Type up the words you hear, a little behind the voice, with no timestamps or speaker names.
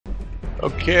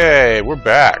Okay, we're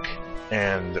back,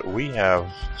 and we have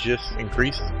just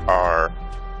increased our.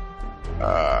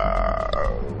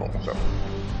 What's up?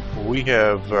 We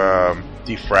have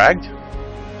defragged,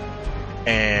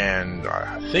 and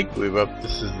I think we've up.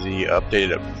 This is the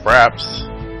updated fraps,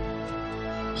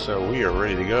 so we are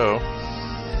ready to go.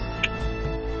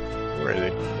 We're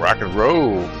ready to rock and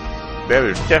roll.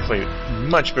 Better, definitely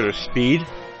much better speed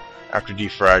after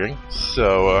defragging.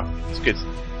 So let's get.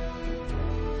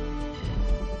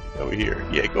 Over here.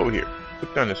 Yeah, go over here.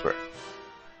 Look down this way.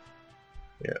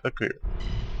 Yeah, look here.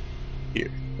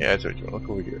 Here. Yeah, that's what you want. Look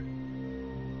over here.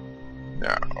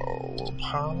 Now, we'll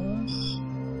pause.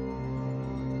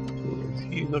 Where is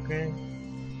he looking?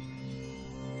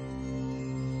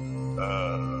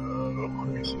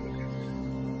 Where is he looking?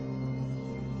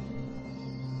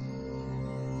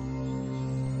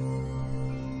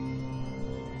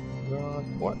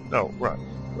 Run. What? No, run.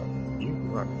 Run. You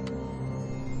run.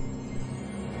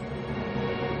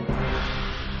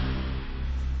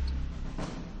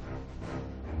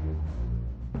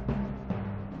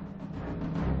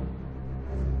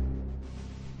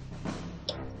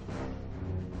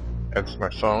 That's my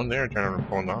phone there, turn the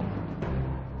phone on.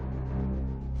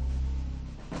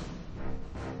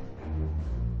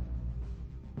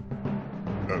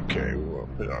 Okay, we'll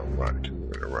put it on run, because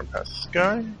we're gonna run past this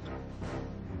guy.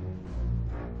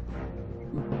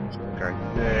 There's that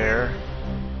guy there.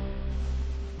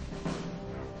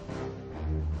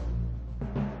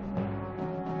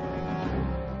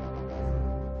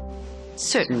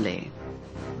 Certainly.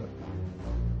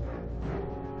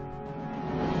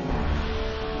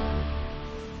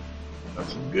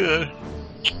 That's good.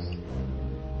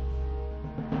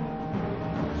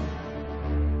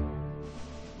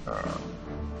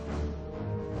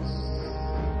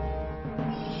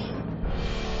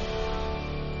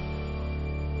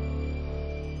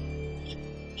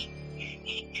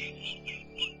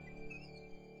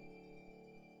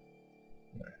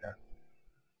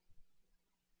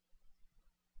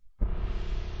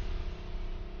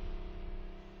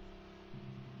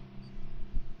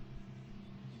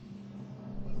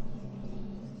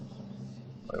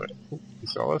 Wait a minute. Ooh, he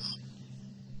saw us.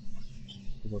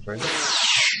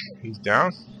 He's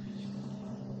down.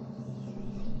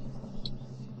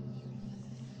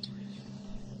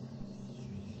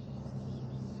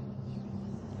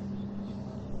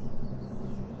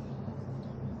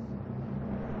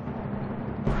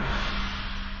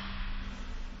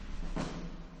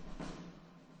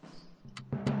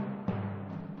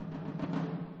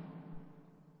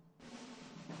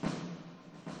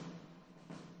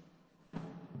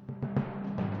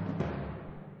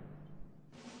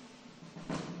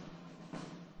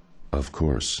 Of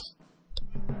course.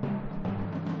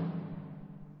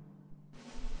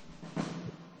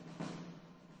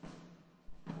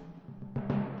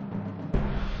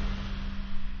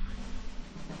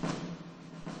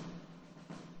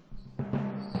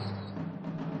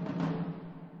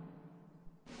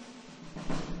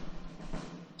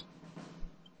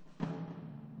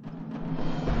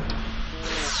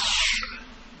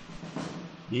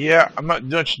 Yeah, I'm not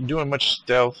doing much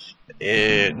stealth.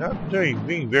 Not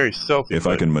being very stealthy. If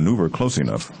I can maneuver close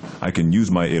enough, I can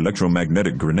use my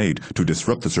electromagnetic grenade to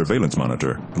disrupt the surveillance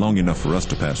monitor long enough for us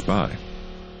to pass by.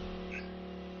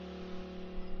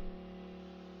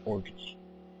 Or just,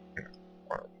 yeah,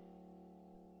 or,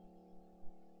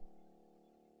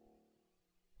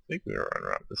 I think we are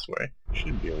around this way.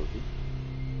 Should be able to.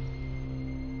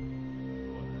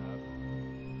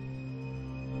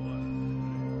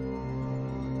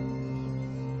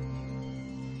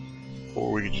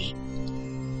 Or we could just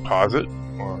pause it,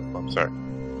 or I'm sorry.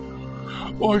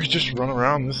 Or we could just run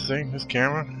around this thing, this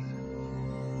camera,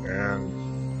 and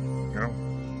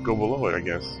go below it, I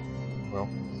guess. Well.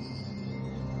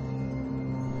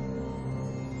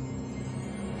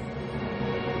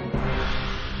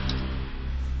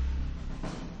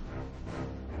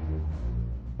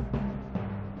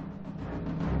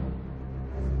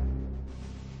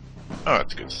 Oh,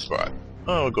 that's a good spot.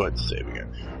 Oh, we'll go ahead and save again.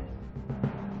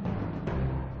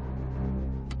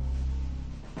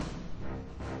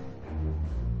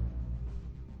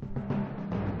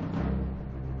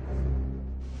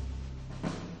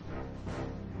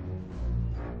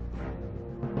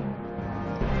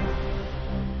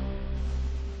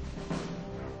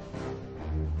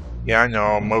 Yeah, I know,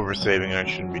 I'm over-saving, I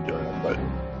shouldn't be doing it, but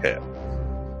yeah.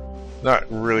 Not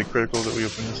really critical that we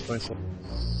open this place up.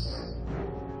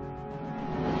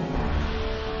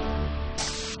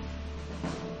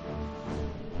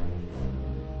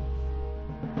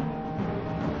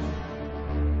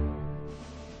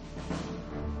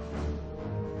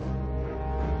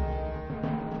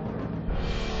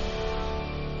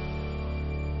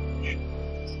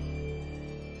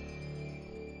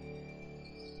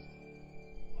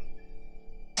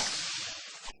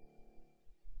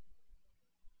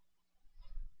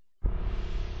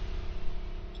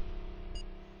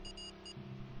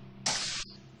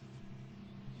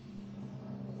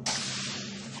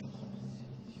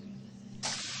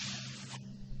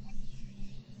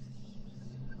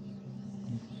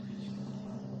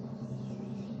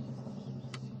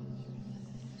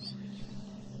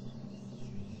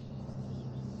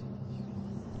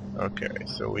 Okay,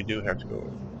 so we do have to go.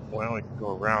 Well, we can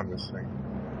go around this thing.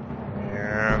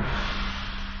 And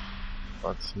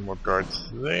got some more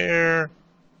guards there.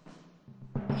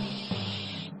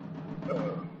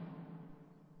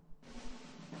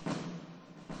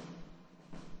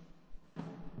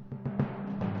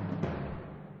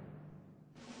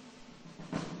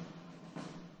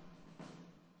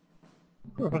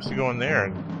 We're supposed to go in there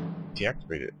and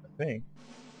deactivate it, I think.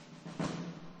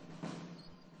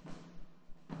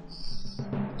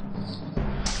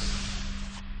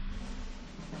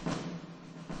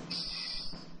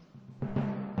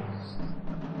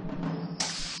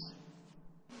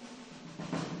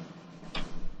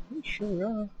 Sure we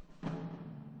are.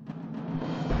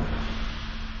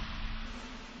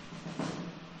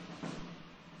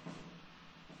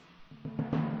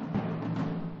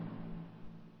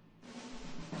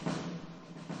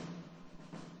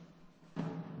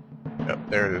 Yep,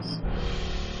 there it is.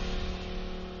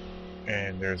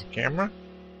 And there's a camera.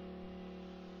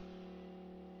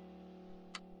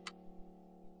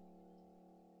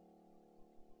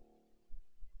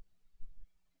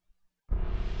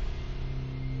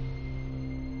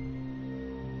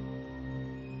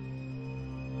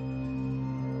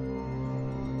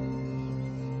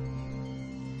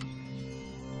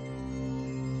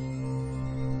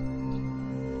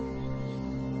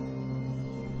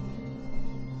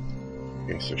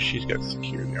 Okay, so she's got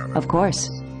security on her. Of course.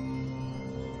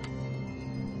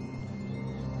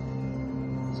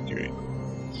 Security.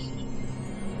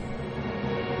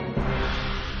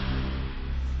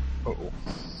 Uh-oh.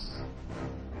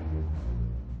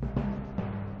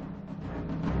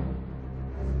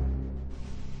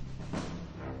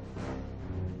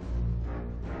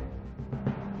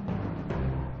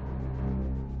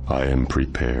 I am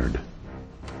prepared.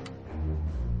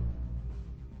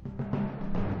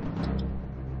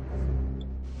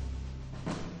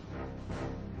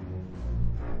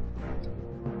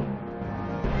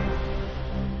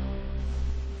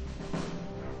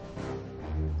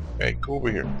 Hey, go over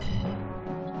here.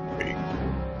 Hey.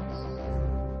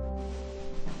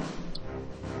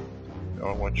 No,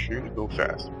 I want you to go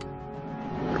faster.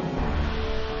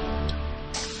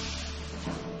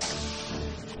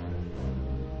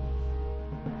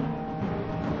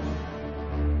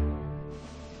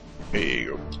 There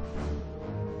you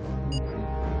go.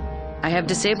 I have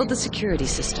disabled the security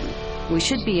system. We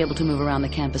should be able to move around the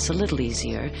campus a little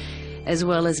easier, as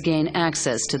well as gain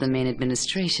access to the main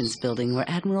administrations building where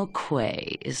Admiral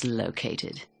Quay is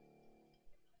located.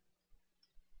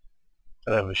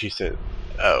 I love what she said.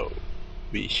 Oh,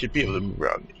 we should be able to move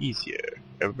around easier.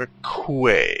 Where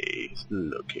Quay is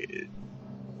located.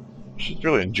 She's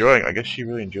really enjoying. I guess she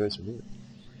really enjoys her movie.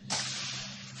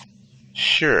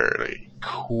 Surely,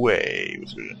 Quay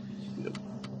was good.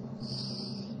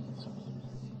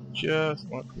 Just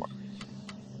well, come on.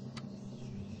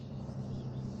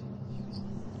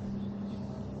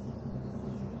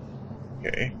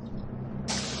 Okay.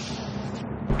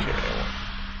 Okay.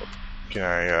 Can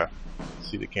I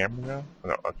see the camera now? Oh,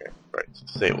 no. Okay. Right. It's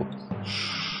disabled.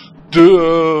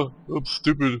 Duh! I'm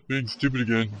stupid. Being stupid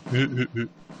again.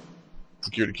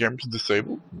 Security cameras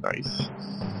disabled. Nice.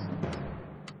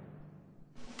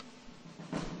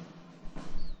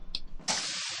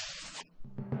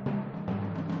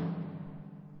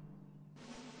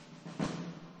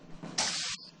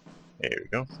 There we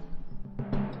go.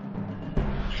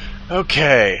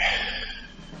 Okay.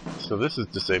 So this is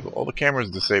disabled. All the cameras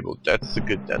disabled. That's a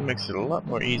good. That makes it a lot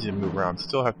more easy to move around.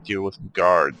 Still have to deal with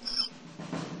guards.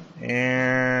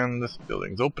 And this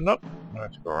building's open up. I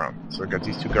have to go around. So I got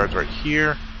these two guards right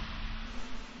here.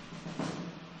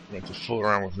 I'm going to fool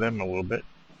around with them a little bit.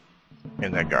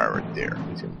 And that guy right there.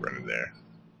 He's gonna run in there.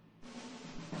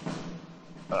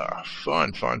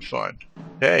 Fun, fun, fun.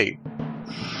 Hey.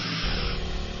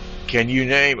 Can you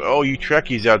name... Oh, you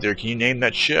Trekkies out there, can you name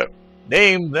that ship?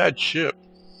 Name that ship.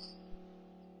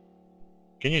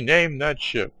 Can you name that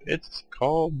ship? It's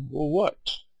called what?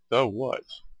 The what?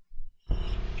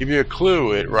 Give you a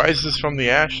clue. It rises from the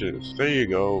ashes. There you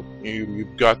go.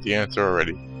 You've got the answer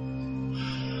already.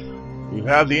 You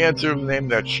have the answer. Name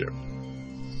that ship.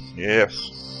 Yes.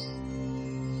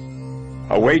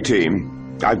 Away, team.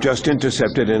 I've just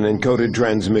intercepted an encoded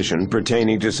transmission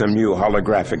pertaining to some new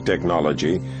holographic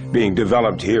technology being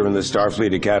developed here in the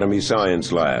Starfleet Academy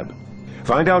Science Lab.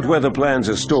 Find out where the plans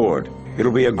are stored.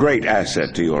 It'll be a great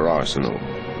asset to your arsenal.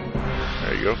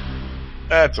 There you go.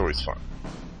 That's always fun.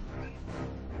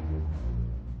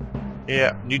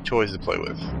 Yeah, new toys to play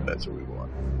with. That's what we want.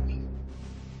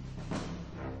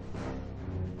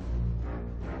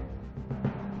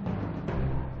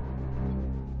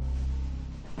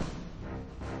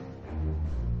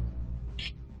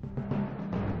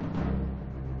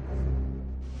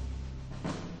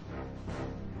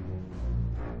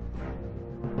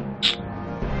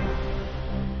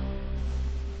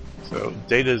 So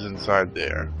data's inside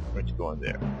there. I'm going to go in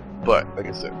there. But like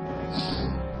I said,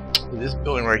 in this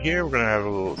building right here, we're gonna have a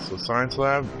little science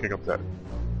lab. Pick up that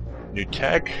new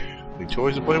tech, new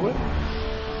toys to play with.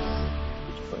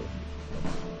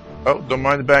 Oh, don't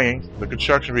mind the banging. The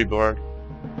construction people are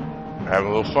having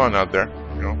a little fun out there,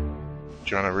 you know,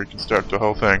 trying to reconstruct the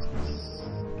whole thing.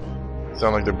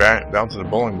 Sound like they're bouncing a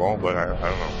bowling ball, but I don't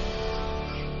know.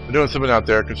 They're doing something out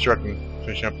there,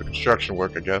 finishing up the construction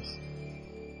work, I guess.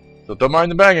 So don't mind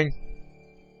the banging.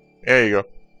 There you go.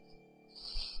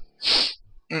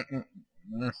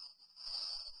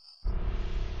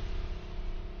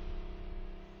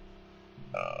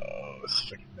 Let's see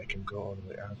if I can make him go all the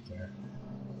way out there.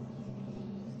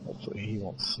 Hopefully he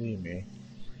won't see me.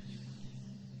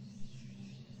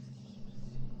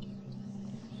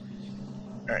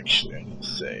 Actually, I need to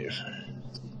save.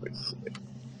 Let's save.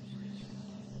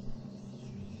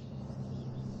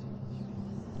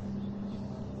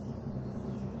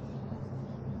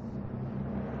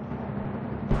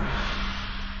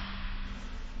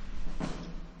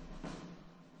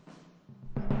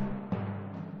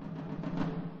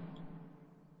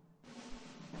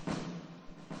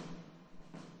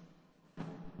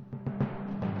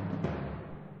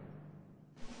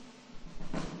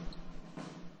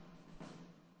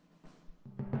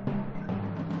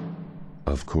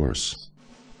 Of course.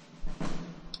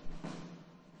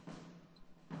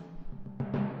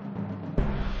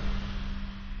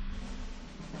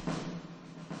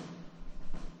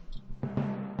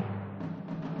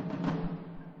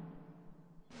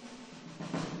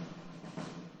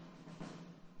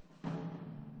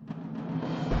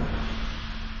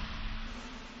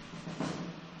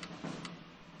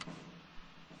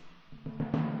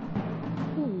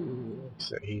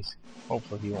 So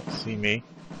hopefully he won't see me.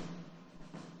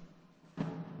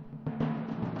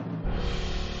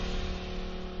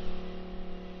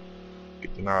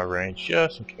 Get them out of range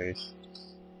just in case.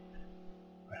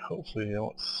 Hopefully he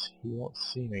won't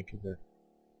see me because they're.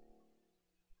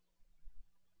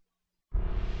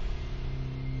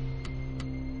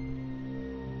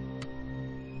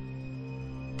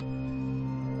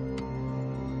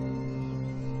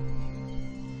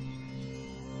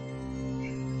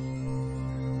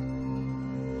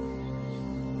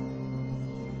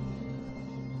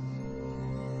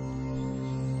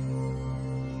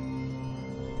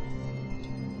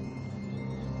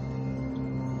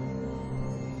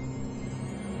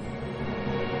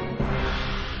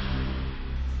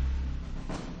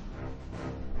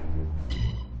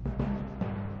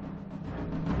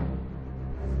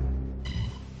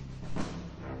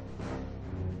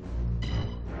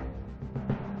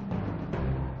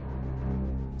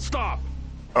 Stop!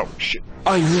 Oh shit!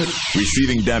 I hit.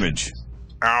 Receiving damage.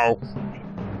 Ow!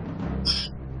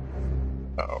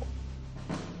 Uh-oh.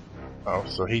 Oh,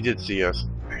 so he did see us.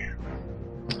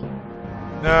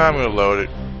 Nah, I'm gonna load it.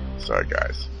 Sorry,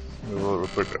 guys. I'm gonna load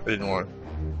it real quick. I didn't want.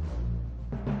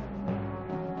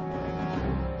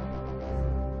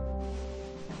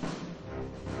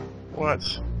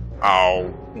 What?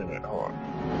 Oh, wait a minute. Hold on.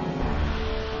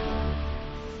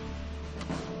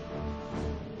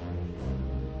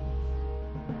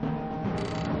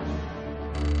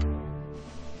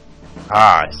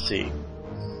 Ah, I see.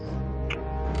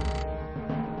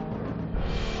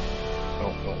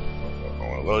 Oh, no, I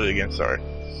want to load it again, sorry.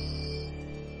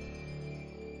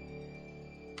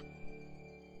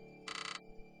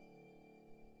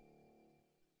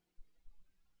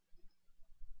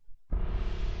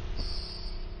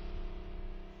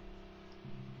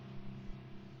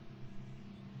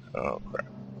 Oh, crap.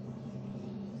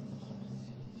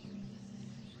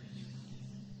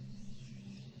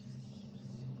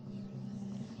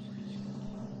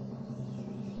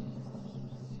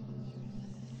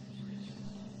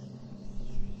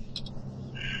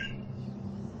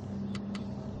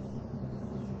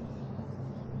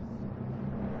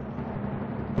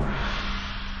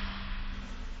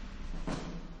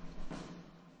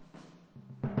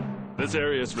 This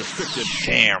area is restricted.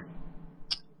 Damn.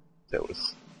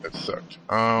 That sucked.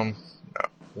 No,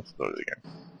 let's load it again.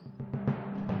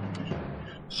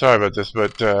 Sorry about this,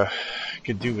 but I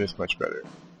could do this much better.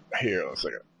 Here, hold on a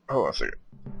second. Hold on a second.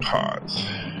 Pause.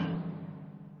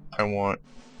 I want.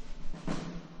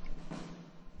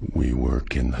 We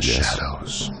work in the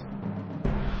shadows.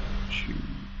 To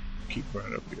keep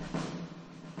running up here.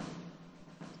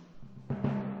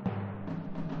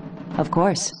 Of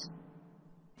course.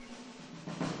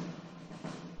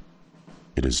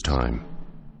 It is time.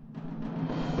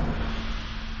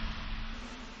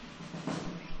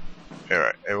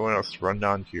 Alright, everyone else run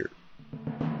down here.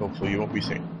 Hopefully you won't be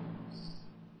seen.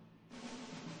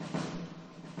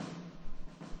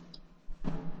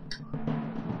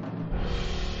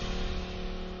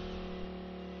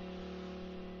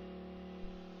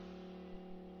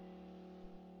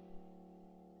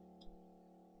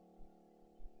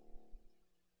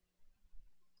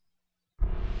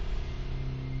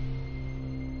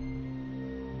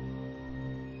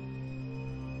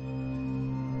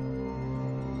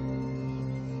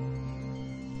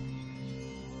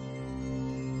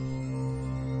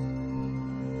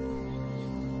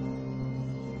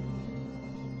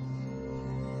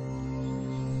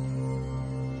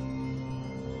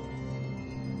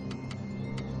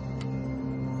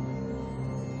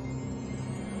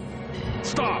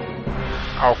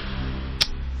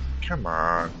 Come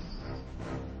on.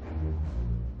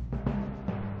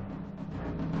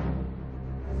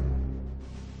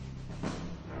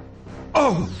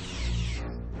 Oh!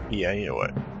 Yeah, you know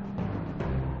what?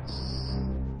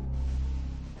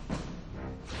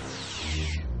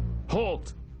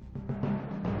 Halt!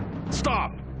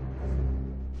 Stop!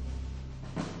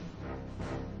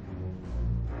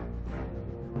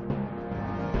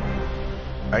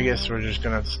 I guess we're just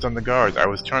gonna stun the guards. I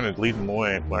was trying to lead them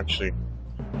away, well, actually.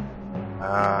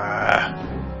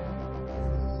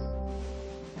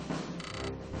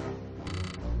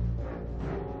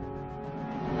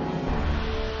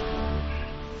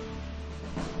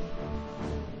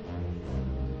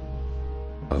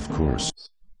 Of course.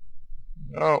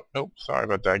 Oh, nope, sorry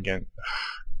about that again.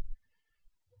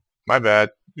 My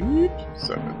bad. Oop,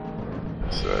 sorry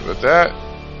about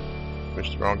that.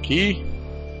 Pushed the wrong key.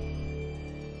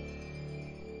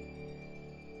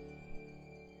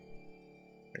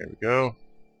 There we go.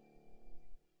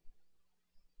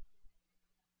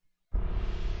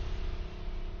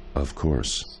 Of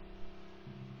course.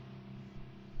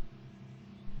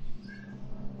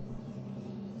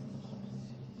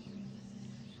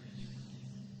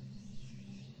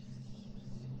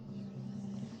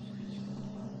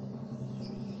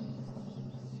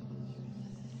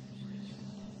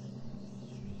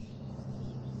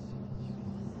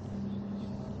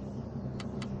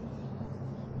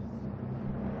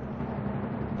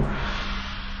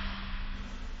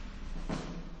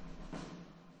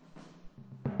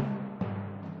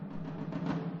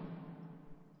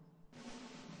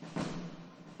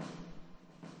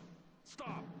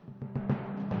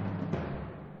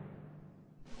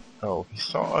 Oh, he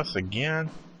saw us again?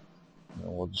 No,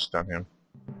 we'll just stun him.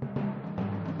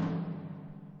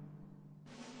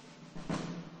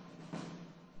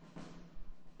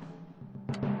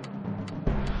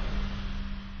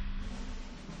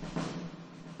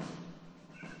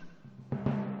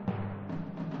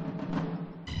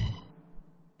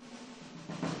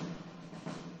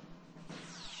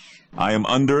 I am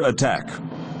under attack.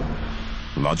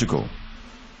 Logical.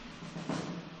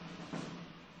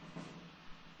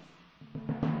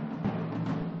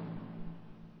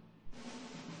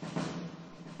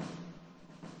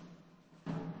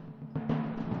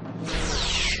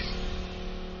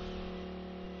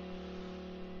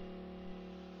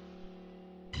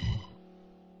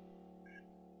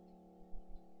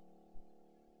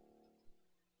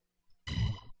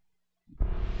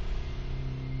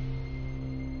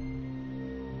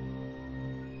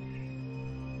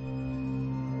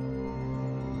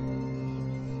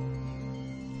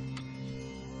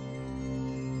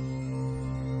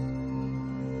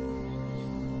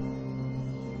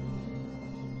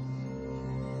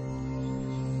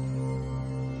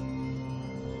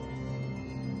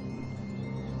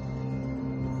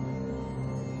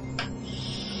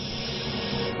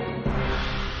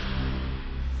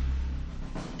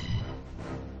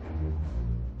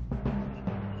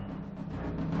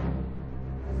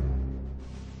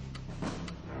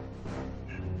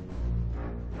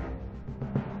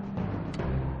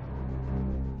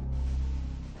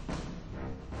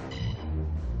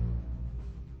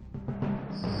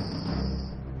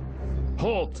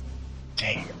 Halt!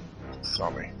 Damn, saw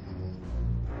me.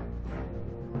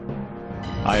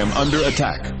 I am under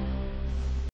attack.